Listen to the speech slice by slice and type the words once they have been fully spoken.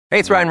Hey,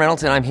 it's Ryan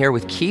Reynolds, and I'm here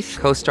with Keith,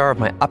 co-star of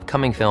my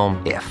upcoming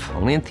film, If,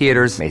 only in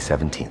theaters May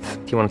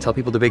 17th. Do you want to tell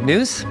people the big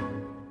news?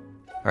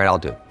 All right, I'll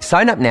do it.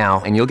 Sign up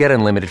now and you'll get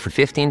unlimited for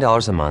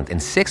 $15 a month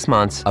and 6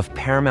 months of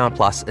Paramount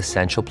Plus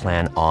Essential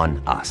Plan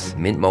on us.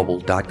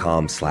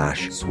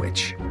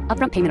 MintMobile.com/switch.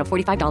 Upfront payment of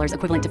 $45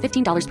 equivalent to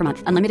 $15 per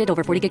month. Unlimited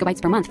over 40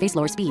 gigabytes per month. Face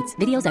lower speeds.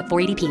 Videos at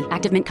 480p.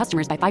 Active Mint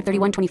customers by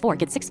 531.24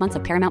 get 6 months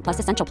of Paramount Plus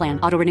Essential Plan.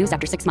 Auto renews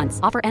after 6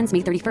 months. Offer ends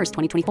May 31st,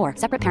 2024.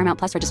 Separate Paramount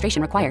Plus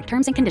registration required.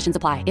 Terms and conditions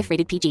apply if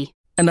rated PG.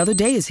 Another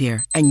day is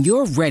here, and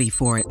you're ready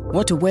for it.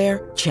 What to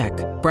wear? Check.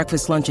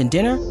 Breakfast, lunch, and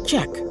dinner?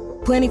 Check.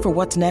 Planning for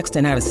what's next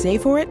and how to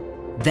save for it?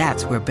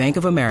 That's where Bank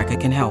of America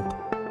can help.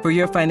 For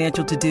your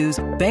financial to-dos,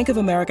 Bank of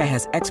America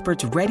has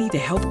experts ready to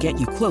help get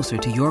you closer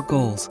to your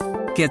goals.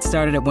 Get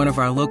started at one of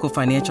our local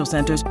financial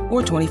centers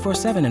or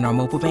 24/7 in our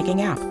mobile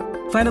banking app.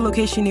 Find a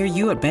location near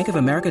you at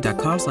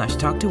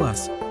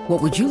bankofamerica.com/talktous.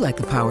 What would you like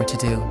the power to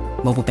do?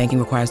 Mobile banking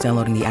requires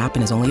downloading the app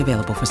and is only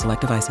available for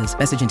select devices.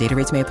 Message and data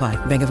rates may apply.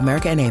 Bank of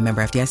America N.A.,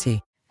 member FDIC.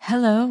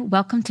 Hello,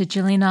 welcome to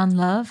Jillian on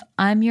Love.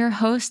 I'm your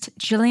host,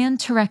 Jillian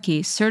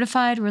Turecki,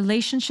 certified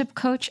relationship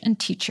coach and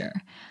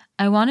teacher.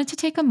 I wanted to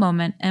take a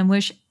moment and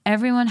wish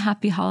everyone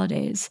happy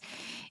holidays.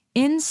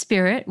 In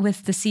spirit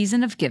with the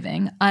season of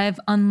giving, I've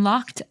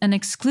unlocked an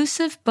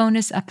exclusive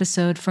bonus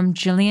episode from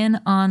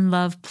Jillian on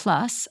Love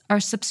Plus,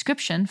 our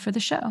subscription for the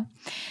show.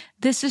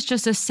 This is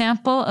just a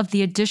sample of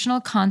the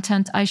additional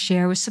content I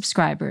share with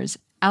subscribers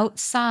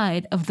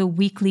outside of the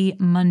weekly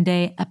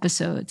Monday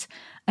episodes.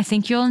 I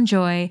think you'll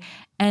enjoy,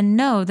 and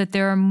know that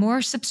there are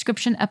more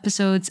subscription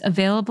episodes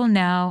available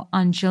now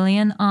on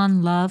Jillian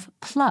on Love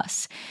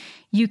Plus.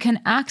 You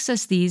can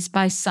access these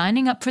by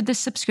signing up for the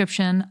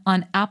subscription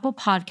on Apple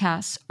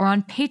Podcasts or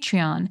on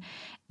Patreon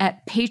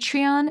at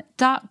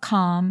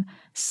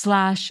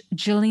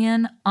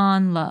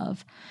patreon.com/JillianOnLove.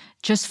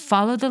 Just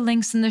follow the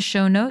links in the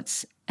show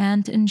notes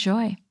and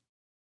enjoy.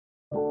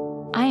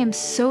 I am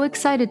so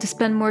excited to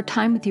spend more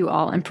time with you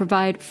all and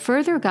provide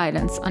further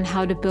guidance on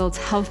how to build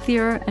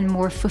healthier and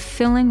more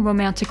fulfilling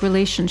romantic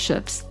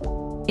relationships.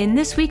 In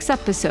this week's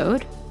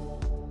episode,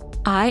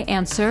 I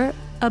answer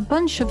a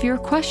bunch of your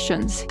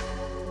questions.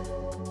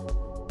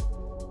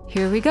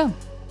 Here we go.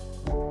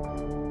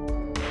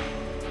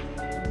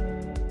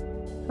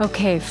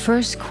 Okay,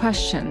 first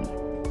question.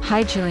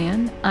 Hi,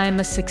 Jillian. I'm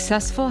a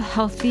successful,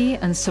 healthy,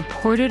 and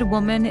supported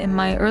woman in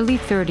my early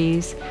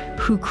 30s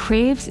who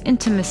craves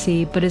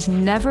intimacy but is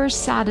never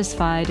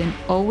satisfied and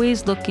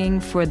always looking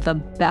for the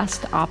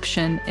best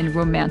option in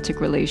romantic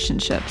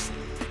relationships.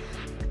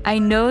 I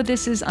know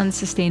this is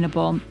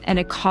unsustainable and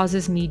it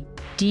causes me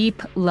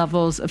deep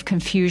levels of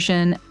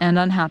confusion and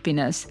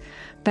unhappiness.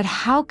 But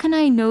how can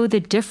I know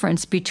the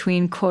difference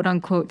between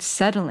quote-unquote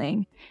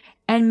settling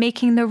and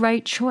making the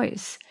right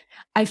choice?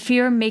 I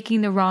fear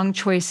making the wrong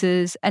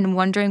choices and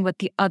wondering what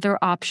the other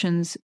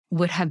options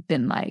would have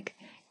been like.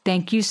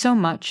 Thank you so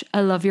much. I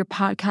love your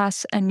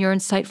podcasts and your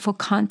insightful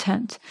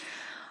content.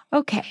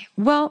 Okay,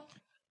 well,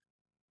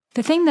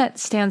 the thing that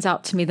stands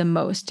out to me the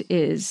most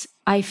is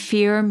I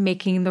fear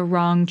making the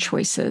wrong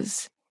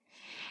choices.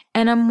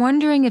 And I'm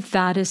wondering if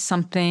that is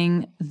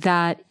something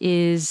that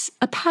is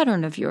a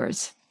pattern of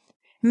yours.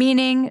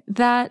 Meaning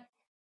that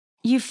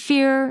you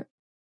fear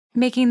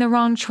making the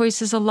wrong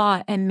choices a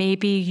lot, and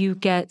maybe you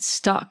get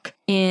stuck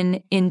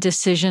in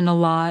indecision a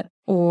lot,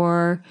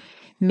 or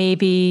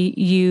maybe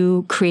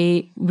you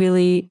create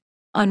really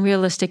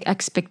unrealistic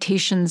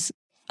expectations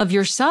of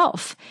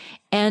yourself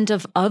and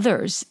of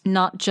others,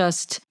 not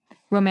just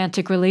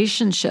romantic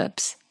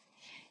relationships.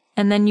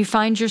 And then you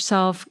find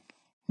yourself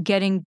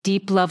getting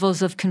deep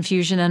levels of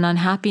confusion and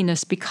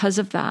unhappiness because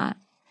of that.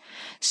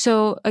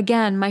 So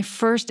again, my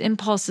first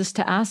impulse is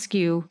to ask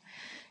you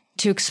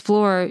to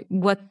explore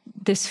what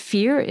this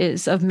fear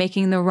is of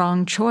making the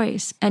wrong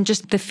choice, and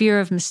just the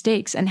fear of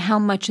mistakes and how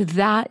much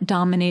that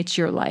dominates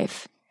your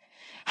life,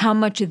 how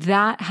much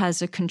that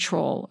has a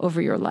control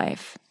over your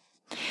life.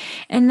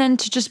 And then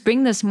to just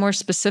bring this more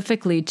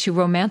specifically to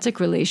romantic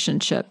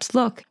relationships,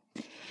 look,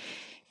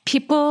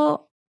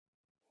 people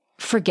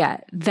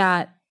forget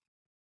that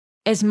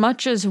as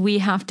much as we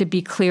have to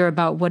be clear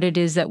about what it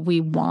is that we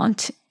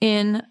want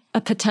in a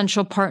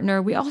potential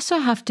partner, we also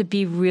have to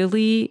be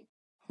really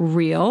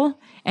real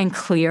and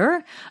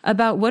clear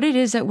about what it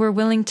is that we're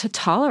willing to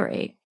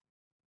tolerate.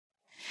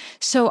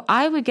 So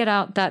I would get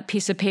out that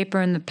piece of paper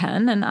and the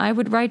pen, and I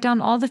would write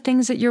down all the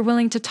things that you're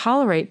willing to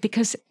tolerate,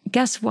 because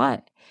guess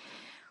what?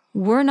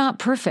 We're not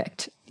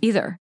perfect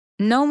either.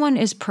 No one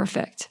is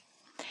perfect.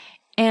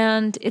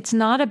 And it's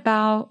not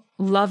about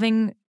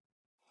loving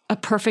a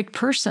perfect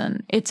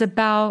person. It's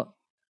about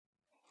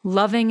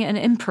loving an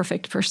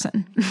imperfect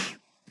person.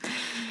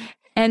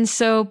 And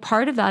so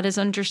part of that is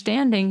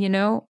understanding,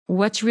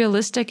 what's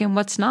realistic and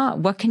what's not.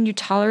 What can you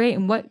tolerate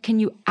and what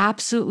can you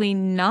absolutely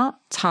not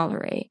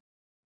tolerate?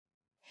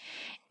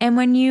 And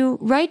when you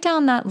write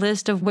down that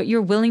list of what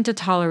you're willing to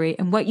tolerate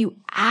and what you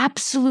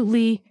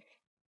absolutely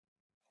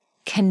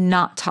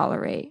cannot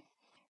tolerate,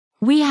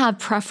 we have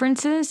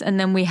preferences and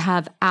then we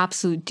have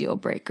absolute deal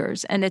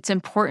breakers. And it's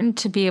important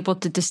to be able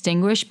to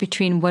distinguish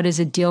between what is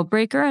a deal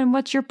breaker and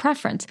what's your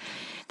preference.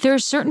 There are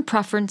certain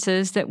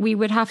preferences that we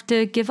would have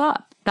to give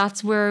up.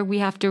 That's where we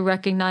have to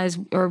recognize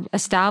or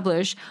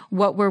establish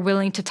what we're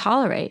willing to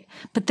tolerate.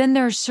 But then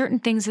there are certain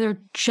things that are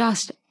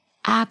just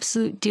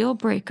absolute deal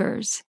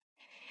breakers.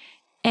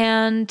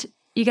 And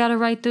you got to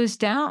write those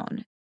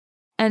down.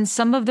 And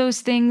some of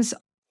those things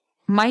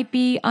might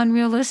be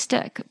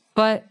unrealistic,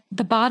 but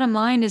the bottom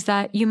line is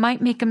that you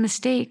might make a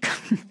mistake.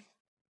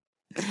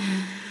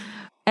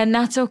 And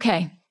that's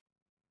okay.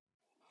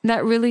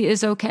 That really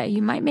is okay.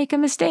 You might make a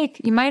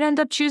mistake. You might end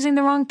up choosing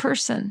the wrong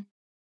person.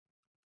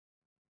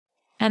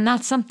 And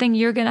that's something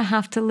you're going to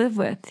have to live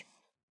with,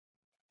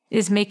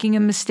 is making a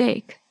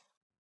mistake.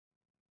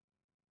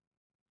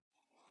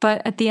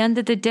 But at the end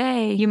of the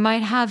day, you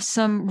might have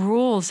some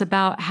rules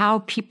about how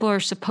people are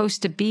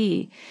supposed to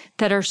be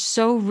that are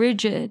so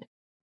rigid.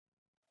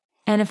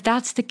 And if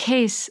that's the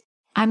case,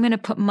 I'm going to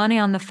put money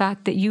on the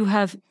fact that you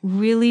have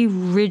really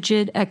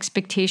rigid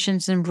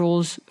expectations and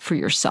rules for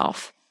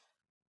yourself.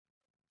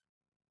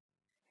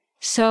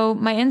 So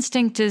my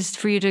instinct is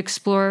for you to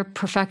explore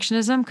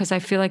perfectionism, because I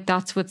feel like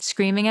that's what's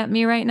screaming at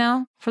me right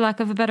now, for lack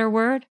of a better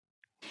word.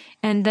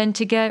 And then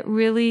to get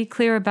really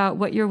clear about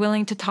what you're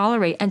willing to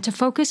tolerate and to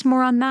focus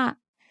more on that.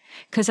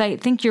 Because I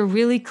think you're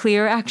really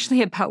clear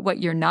actually about what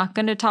you're not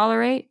going to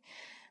tolerate,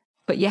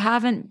 but you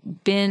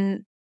haven't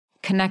been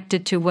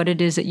connected to what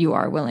it is that you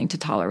are willing to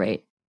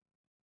tolerate.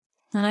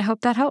 And I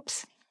hope that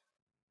helps.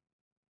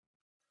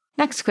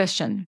 Next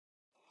question.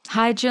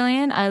 Hi,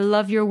 Jillian. I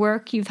love your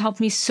work. You've helped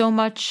me so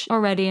much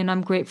already, and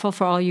I'm grateful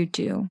for all you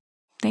do.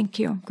 Thank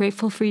you.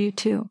 Grateful for you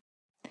too.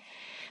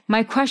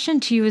 My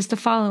question to you is the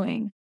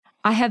following.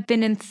 I have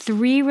been in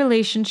 3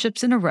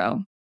 relationships in a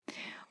row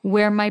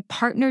where my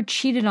partner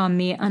cheated on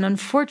me, and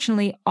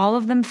unfortunately, all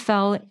of them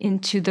fell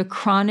into the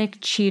chronic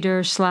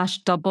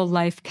cheater/double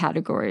life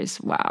categories.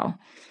 Wow.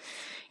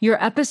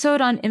 Your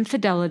episode on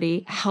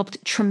infidelity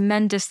helped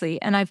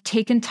tremendously, and I've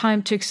taken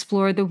time to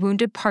explore the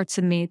wounded parts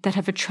of me that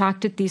have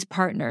attracted these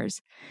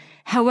partners.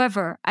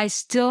 However, I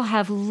still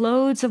have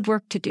loads of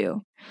work to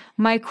do.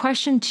 My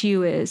question to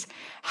you is,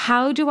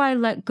 how do I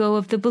let go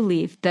of the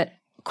belief that,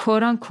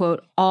 quote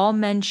unquote, all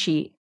men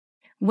cheat,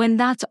 when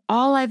that's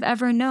all I've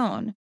ever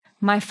known?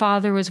 My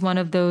father was one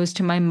of those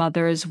to my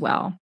mother as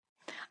well.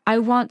 I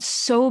want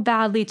so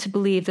badly to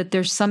believe that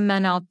there's some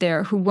men out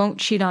there who won't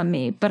cheat on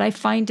me, but I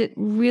find it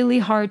really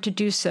hard to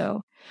do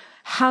so.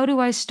 How do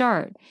I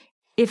start?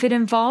 If it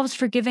involves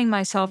forgiving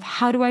myself,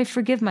 how do I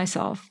forgive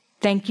myself?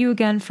 Thank you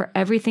again for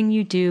everything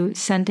you do,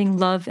 sending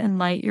love and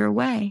light your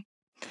way.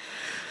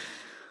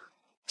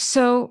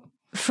 So,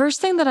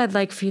 first thing that I'd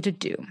like for you to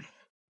do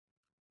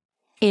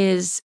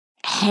is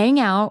hang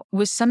out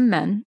with some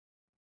men.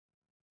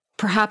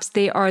 Perhaps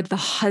they are the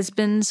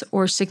husbands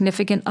or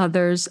significant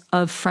others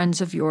of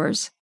friends of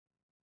yours.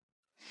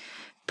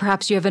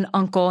 Perhaps you have an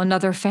uncle,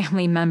 another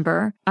family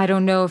member. I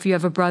don't know if you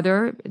have a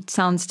brother. It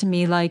sounds to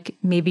me like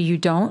maybe you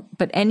don't,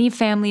 but any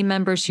family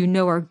members you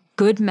know are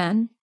good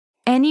men.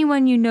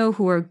 Anyone you know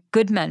who are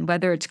good men,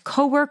 whether it's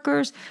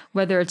coworkers,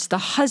 whether it's the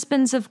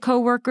husbands of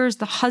coworkers,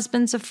 the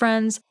husbands of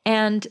friends,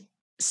 and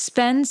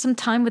spend some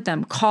time with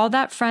them. Call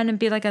that friend and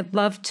be like, I'd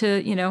love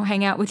to,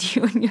 hang out with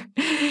you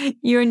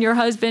and your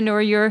husband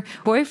or your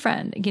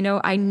boyfriend.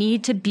 I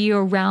need to be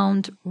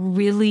around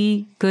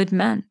really good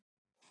men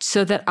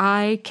so that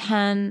I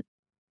can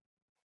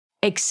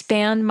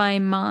expand my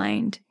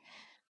mind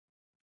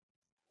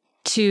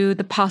to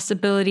the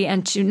possibility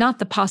and to not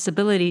the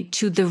possibility,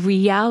 to the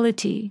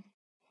reality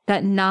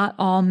that not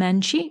all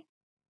men cheat.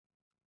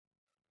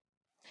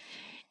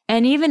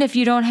 And even if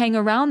you don't hang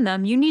around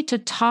them, you need to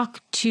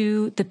talk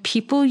to the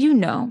people you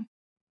know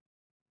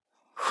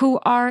who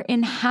are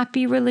in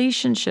happy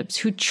relationships,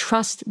 who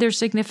trust their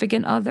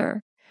significant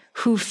other,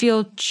 who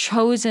feel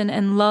chosen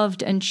and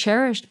loved and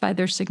cherished by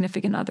their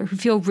significant other, who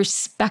feel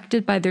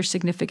respected by their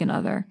significant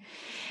other.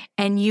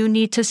 And you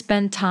need to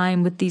spend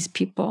time with these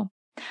people.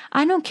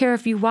 I don't care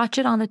if you watch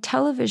it on a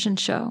television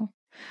show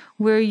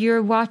where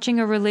you're watching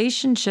a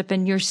relationship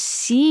and you're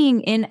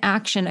seeing in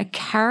action a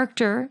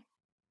character,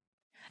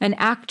 an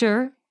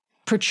actor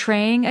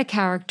portraying a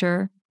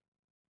character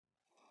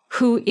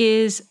who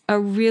is a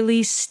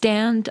really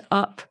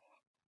stand-up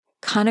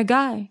kind of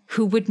guy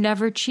who would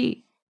never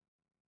cheat.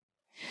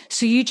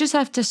 So you just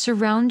have to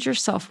surround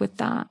yourself with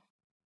that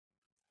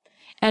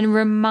and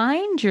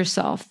remind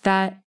yourself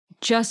that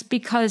just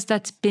because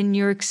that's been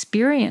your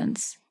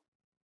experience,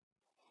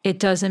 it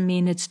doesn't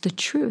mean it's the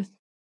truth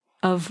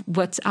of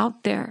what's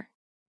out there.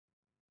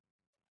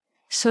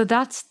 So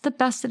that's the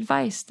best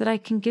advice that I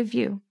can give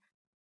you,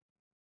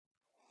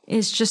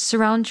 is just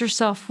surround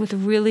yourself with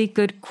really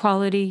good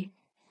quality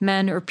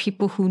men or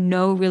people who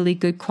know really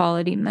good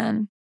quality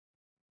men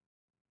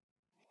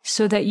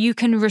so that you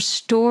can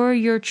restore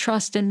your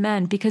trust in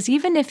men. Because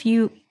even if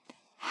you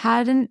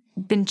hadn't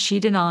been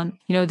cheated on,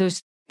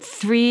 those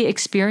 3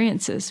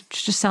 experiences,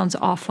 which just sounds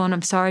awful, and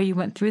I'm sorry you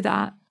went through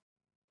that.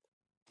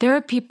 There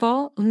are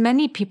people,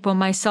 many people,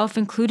 myself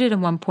included at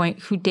one point,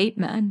 who date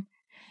men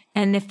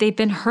And if they've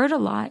been hurt a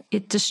lot,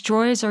 it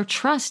destroys our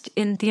trust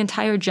in the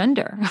entire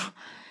gender.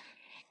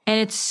 And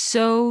it's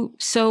so,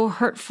 so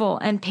hurtful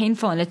and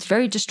painful. And it's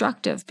very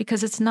destructive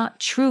because it's not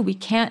true. We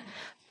can't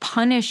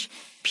punish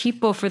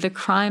people for the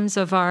crimes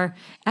of our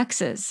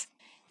exes.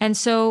 And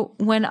so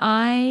when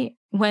I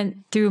went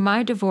through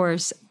my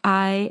divorce,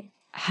 I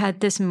had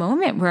this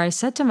moment where I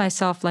said to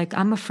myself, like,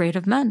 I'm afraid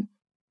of men.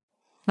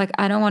 Like,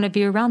 I don't want to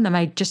be around them.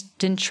 I just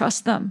didn't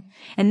trust them.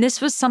 And this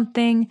was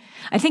something,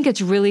 I think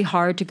it's really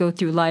hard to go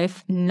through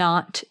life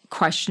not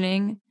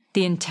questioning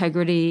the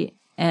integrity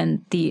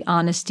and the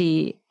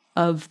honesty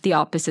of the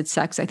opposite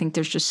sex. I think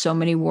there's just so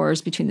many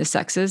wars between the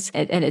sexes.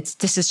 And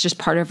this is just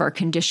part of our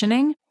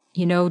conditioning,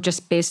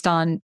 just based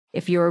on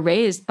if you were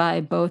raised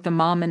by both a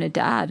mom and a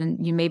dad,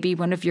 and you may be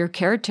one of your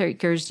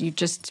caretakers,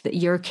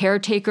 your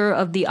caretaker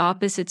of the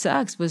opposite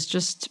sex was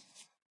just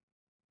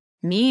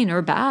mean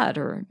or bad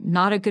or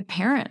not a good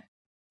parent.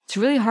 It's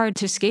really hard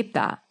to escape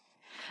that.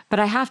 But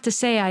I have to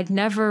say, I'd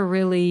never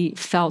really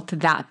felt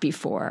that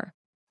before.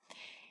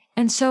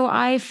 And so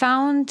I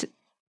found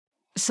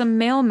some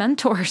male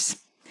mentors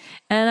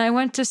and I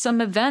went to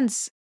some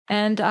events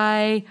and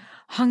I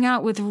hung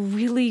out with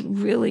really,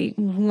 really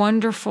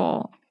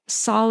wonderful,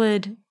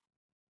 solid,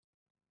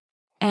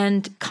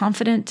 and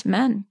confident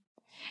men.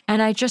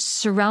 And I just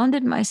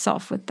surrounded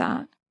myself with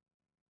that.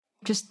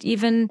 Just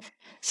even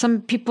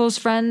some people's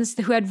friends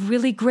who had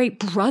really great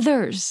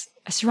brothers.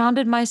 I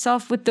surrounded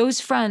myself with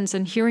those friends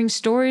and hearing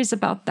stories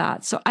about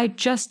that. So I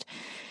just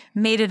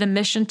made it a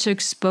mission to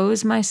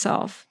expose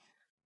myself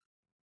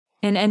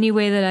in any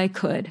way that I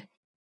could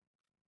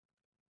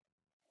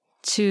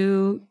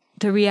to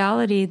the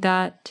reality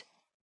that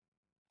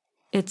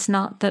it's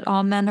not that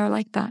all men are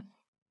like that.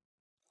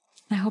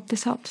 I hope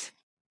this helps.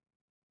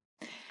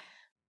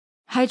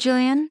 Hi,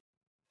 Jillian.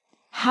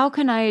 How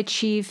can I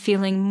achieve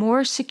feeling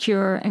more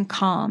secure and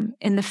calm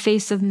in the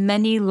face of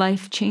many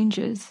life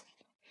changes?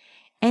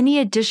 Any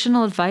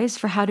additional advice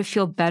for how to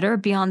feel better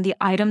beyond the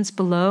items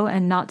below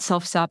and not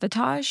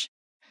self-sabotage?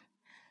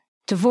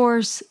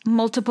 Divorce,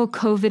 multiple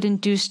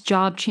COVID-induced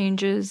job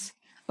changes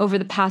over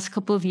the past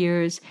couple of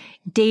years,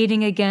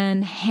 dating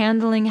again,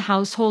 handling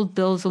household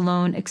bills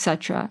alone,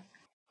 etc.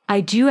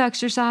 I do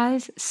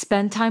exercise,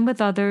 spend time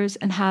with others,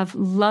 and have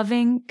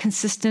loving,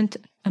 consistent,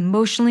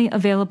 emotionally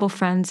available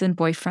friends and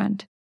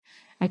boyfriend.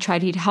 I try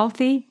to eat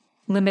healthy,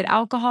 limit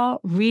alcohol,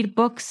 read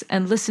books,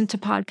 and listen to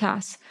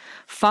podcasts,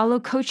 follow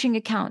coaching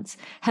accounts,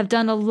 have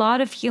done a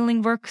lot of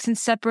healing work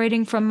since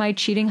separating from my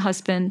cheating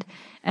husband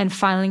and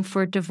filing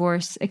for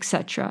divorce,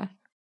 etc.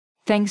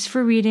 Thanks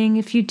for reading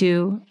if you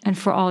do, and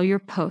for all your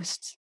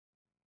posts.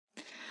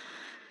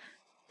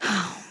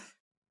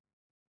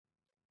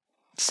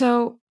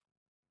 So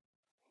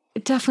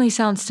it definitely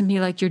sounds to me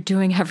like you're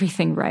doing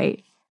everything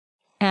right.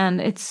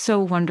 And it's so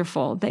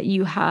wonderful that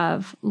you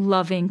have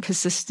loving,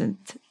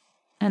 consistent,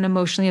 and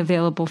emotionally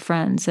available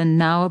friends, and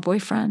now a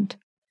boyfriend.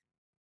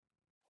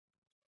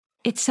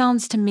 It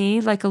sounds to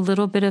me like a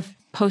little bit of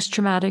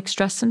post-traumatic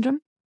stress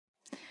syndrome.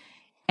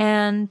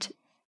 And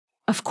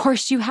of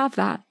course you have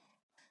that.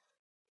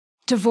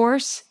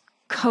 Divorce,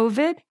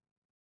 COVID,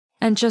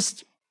 and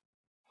just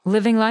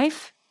living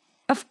life,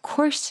 of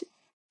course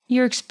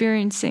you're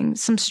experiencing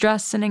some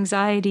stress and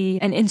anxiety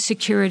and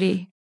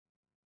insecurity.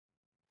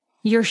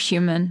 You're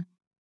human.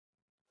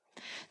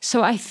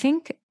 So I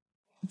think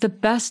the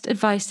best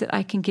advice that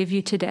I can give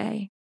you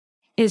today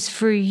is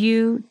for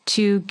you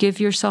to give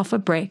yourself a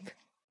break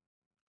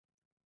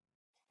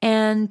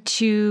and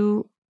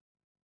to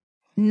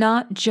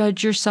not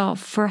judge yourself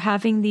for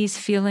having these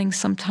feelings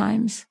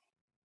sometimes,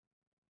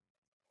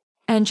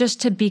 and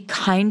just to be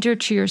kinder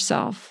to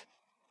yourself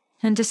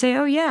and to say,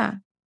 oh yeah,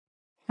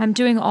 I'm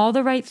doing all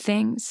the right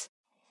things.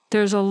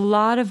 There's a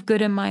lot of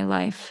good in my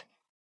life.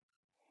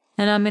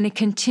 And I'm going to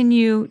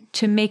continue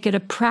to make it a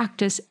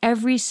practice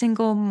every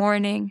single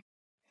morning,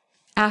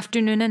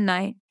 afternoon, and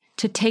night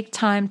to take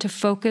time to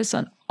focus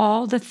on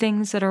all the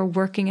things that are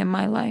working in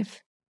my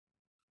life.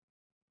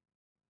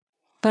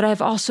 But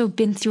I've also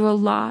been through a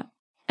lot,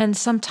 and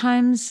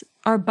sometimes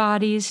our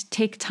bodies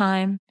take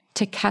time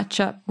to catch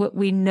up with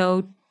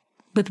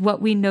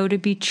what we know to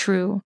be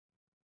true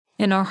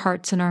in our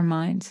hearts and our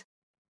minds.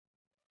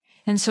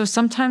 And so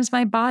sometimes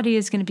my body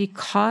is going to be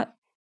caught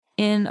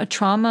in a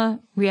trauma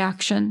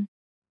reaction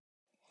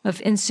of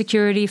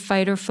insecurity,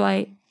 fight or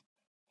flight,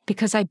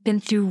 because I've been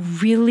through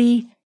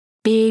really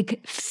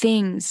big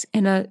things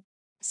in a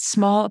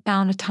small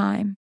amount of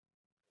time.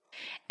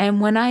 And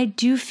when I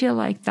do feel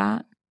like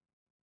that,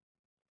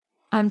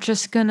 I'm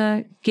just going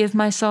to give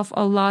myself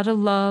a lot of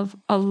love,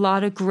 a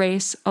lot of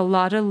grace, a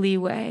lot of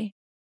leeway,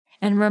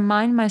 and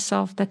remind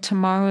myself that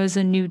tomorrow is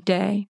a new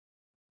day.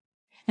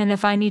 And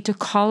if I need to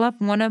call up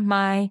one of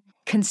my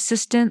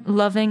consistent,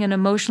 loving, and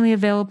emotionally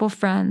available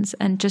friends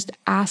and just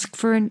ask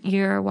for an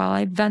ear while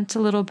I vent a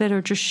little bit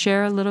or just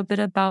share a little bit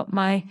about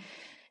my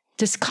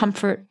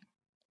discomfort,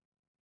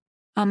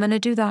 I'm going to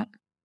do that.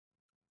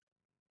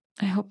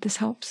 I hope this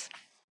helps.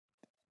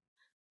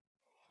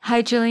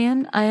 Hi,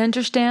 Jillian. I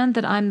understand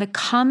that I'm the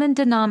common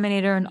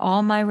denominator in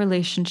all my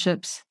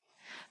relationships,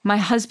 My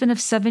husband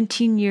of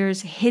 17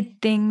 years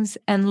hid things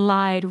and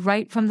lied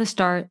right from the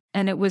start,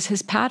 and it was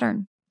his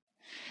pattern.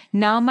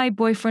 Now my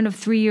boyfriend of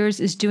 3 years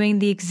is doing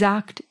the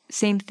exact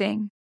same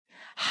thing,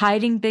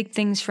 hiding big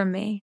things from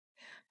me.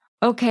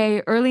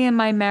 Okay, early in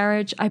my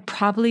marriage, I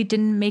probably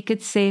didn't make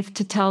it safe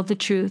to tell the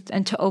truth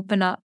and to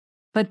open up,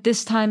 but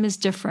this time is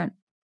different.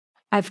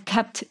 I've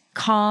kept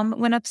calm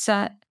when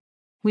upset.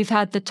 We've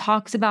had the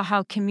talks about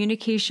how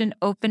communication,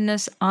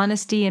 openness,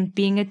 honesty, and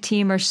being a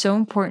team are so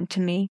important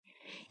to me,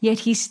 yet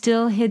he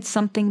still hid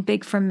something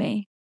big from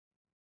me.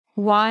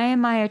 Why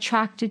am I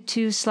attracted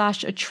to /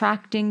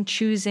 attracting,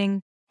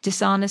 choosing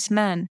dishonest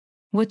men?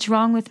 What's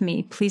wrong with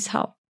me? Please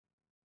help.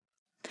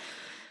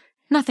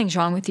 Nothing's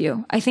wrong with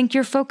you. I think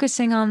you're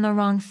focusing on the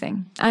wrong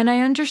thing. And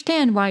I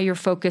understand why you're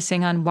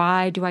focusing on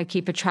why do I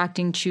keep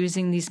attracting,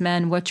 choosing these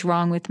men? What's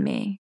wrong with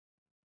me?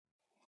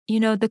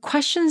 You know, the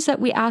questions that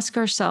we ask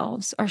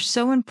ourselves are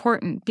so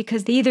important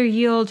because they either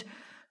yield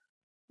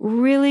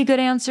really good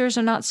answers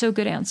or not so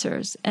good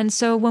answers. And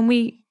so when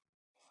we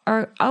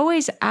are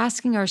always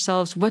asking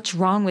ourselves, what's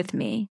wrong with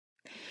me?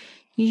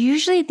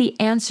 Usually the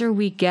answer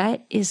we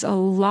get is a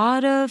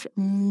lot of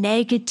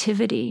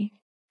negativity.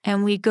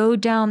 And we go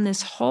down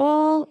this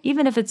whole,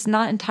 even if it's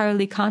not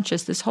entirely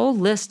conscious, this whole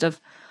list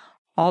of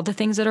all the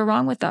things that are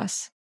wrong with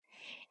us.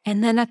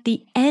 And then at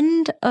the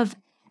end of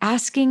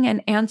asking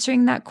and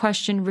answering that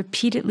question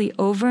repeatedly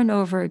over and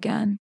over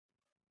again,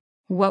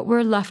 what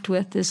we're left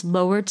with is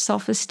lowered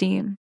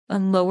self-esteem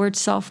and lowered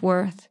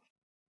self-worth.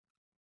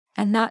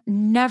 And that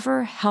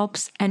never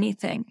helps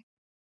anything.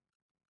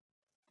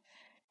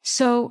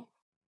 So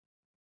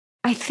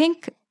I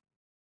think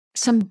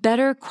some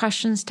better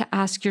questions to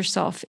ask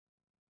yourself.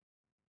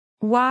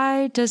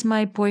 Why does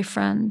my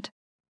boyfriend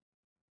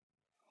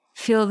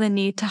feel the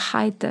need to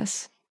hide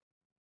this?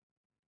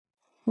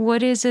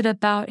 What is it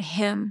about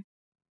him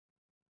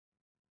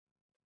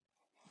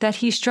that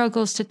he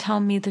struggles to tell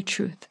me the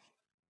truth?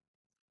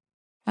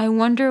 I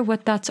wonder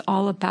what that's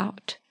all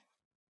about.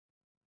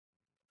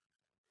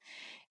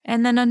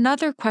 And then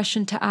another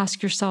question to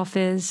ask yourself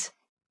is,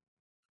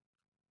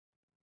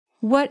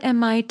 what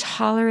am I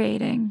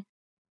tolerating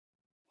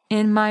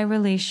in my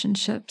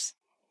relationships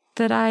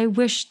that I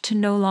wish to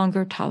no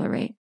longer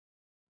tolerate?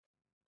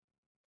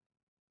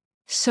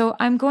 So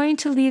I'm going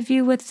to leave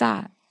you with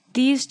that.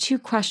 These two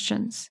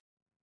questions.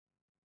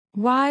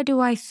 Why do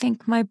I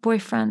think my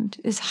boyfriend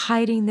is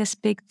hiding this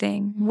big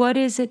thing? What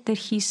is it that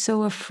he's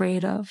so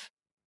afraid of?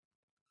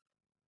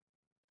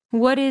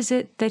 What is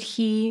it that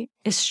he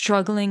is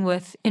struggling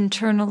with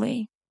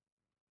internally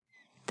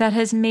that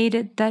has made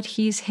it that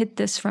he's hid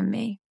this from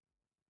me?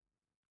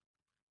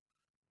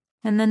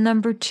 And then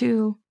number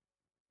 2,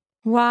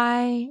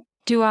 why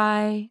do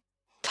I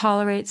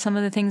tolerate some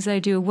of the things that I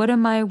do? What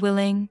am I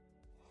willing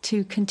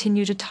to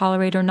continue to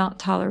tolerate or not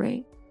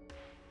tolerate?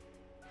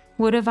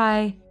 What have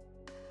I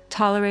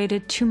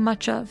tolerated too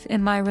much of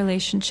in my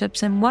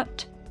relationships? And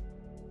what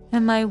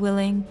am I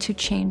willing to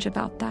change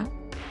about that?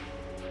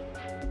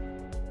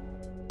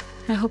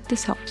 I hope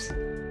this helps.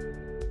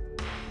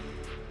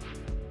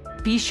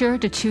 Be sure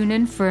to tune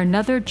in for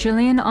another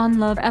Jillian on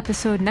Love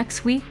episode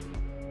next week.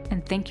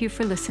 And thank you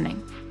for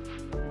listening.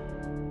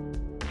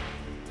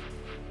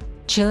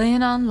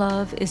 Jillian on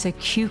Love is a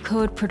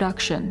Q-Code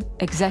production,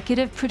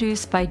 executive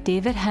produced by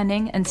David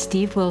Henning and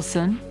Steve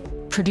Wilson,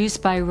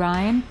 produced by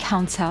Ryan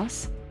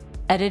Countshouse,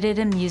 edited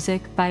and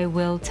music by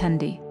Will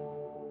Tendy.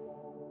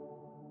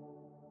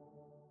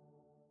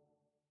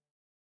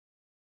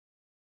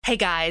 Hey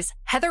guys,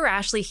 Heather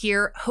Ashley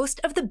here, host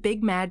of the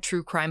Big Mad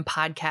True Crime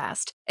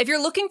Podcast. If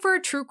you're looking for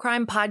a true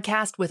crime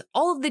podcast with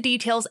all of the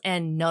details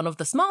and none of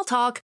the small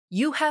talk,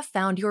 you have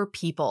found your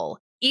people.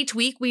 Each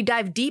week, we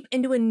dive deep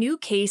into a new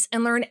case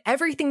and learn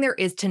everything there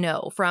is to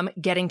know, from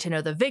getting to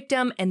know the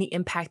victim and the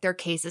impact their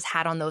case has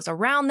had on those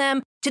around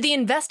them, to the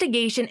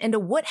investigation into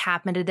what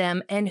happened to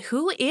them and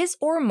who is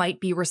or might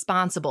be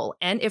responsible.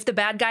 And if the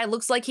bad guy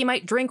looks like he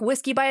might drink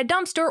whiskey by a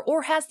dumpster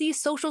or has the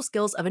social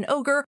skills of an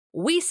ogre,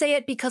 we say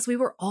it because we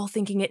were all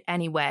thinking it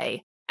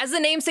anyway. As the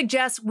name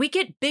suggests, we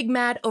get big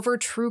mad over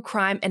true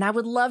crime, and I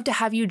would love to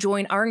have you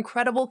join our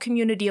incredible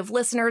community of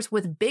listeners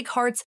with big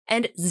hearts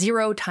and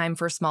zero time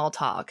for small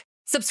talk.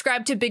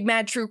 Subscribe to Big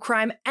Mad True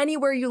Crime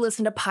anywhere you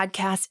listen to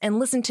podcasts and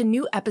listen to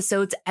new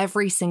episodes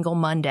every single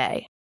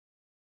Monday.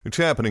 It's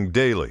happening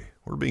daily.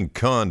 We're being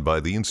conned by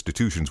the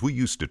institutions we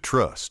used to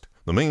trust.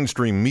 The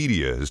mainstream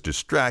media is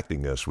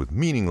distracting us with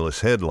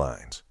meaningless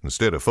headlines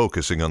instead of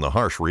focusing on the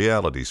harsh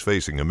realities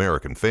facing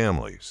American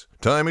families.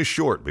 Time is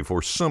short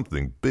before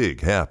something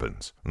big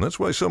happens, and that's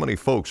why so many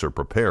folks are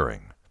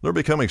preparing. They're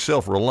becoming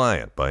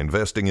self-reliant by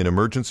investing in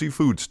emergency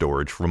food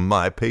storage from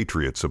My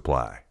Patriot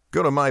Supply.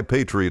 Go to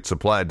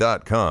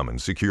MyPatriotSupply.com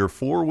and secure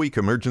 4-week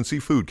emergency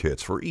food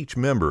kits for each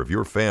member of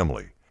your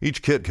family.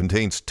 Each kit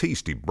contains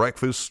tasty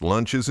breakfasts,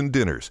 lunches, and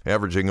dinners,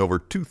 averaging over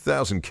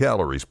 2,000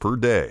 calories per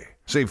day.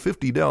 Save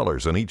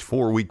 $50 on each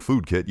 4-week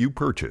food kit you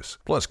purchase.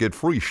 Plus, get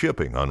free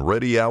shipping on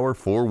Ready Hour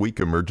 4-week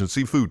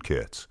emergency food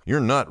kits. You're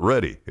not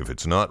ready if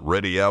it's not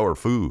Ready Hour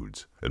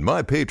Foods. At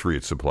My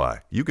Patriot Supply,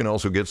 you can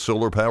also get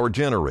solar-powered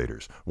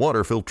generators,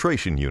 water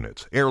filtration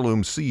units,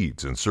 heirloom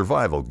seeds, and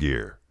survival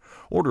gear.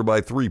 Order by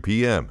 3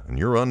 p.m. and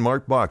your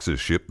unmarked boxes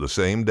ship the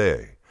same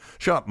day.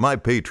 Shop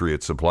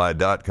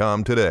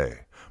MyPatriotSupply.com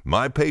today.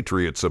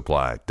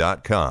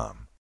 MyPatriotSupply.com.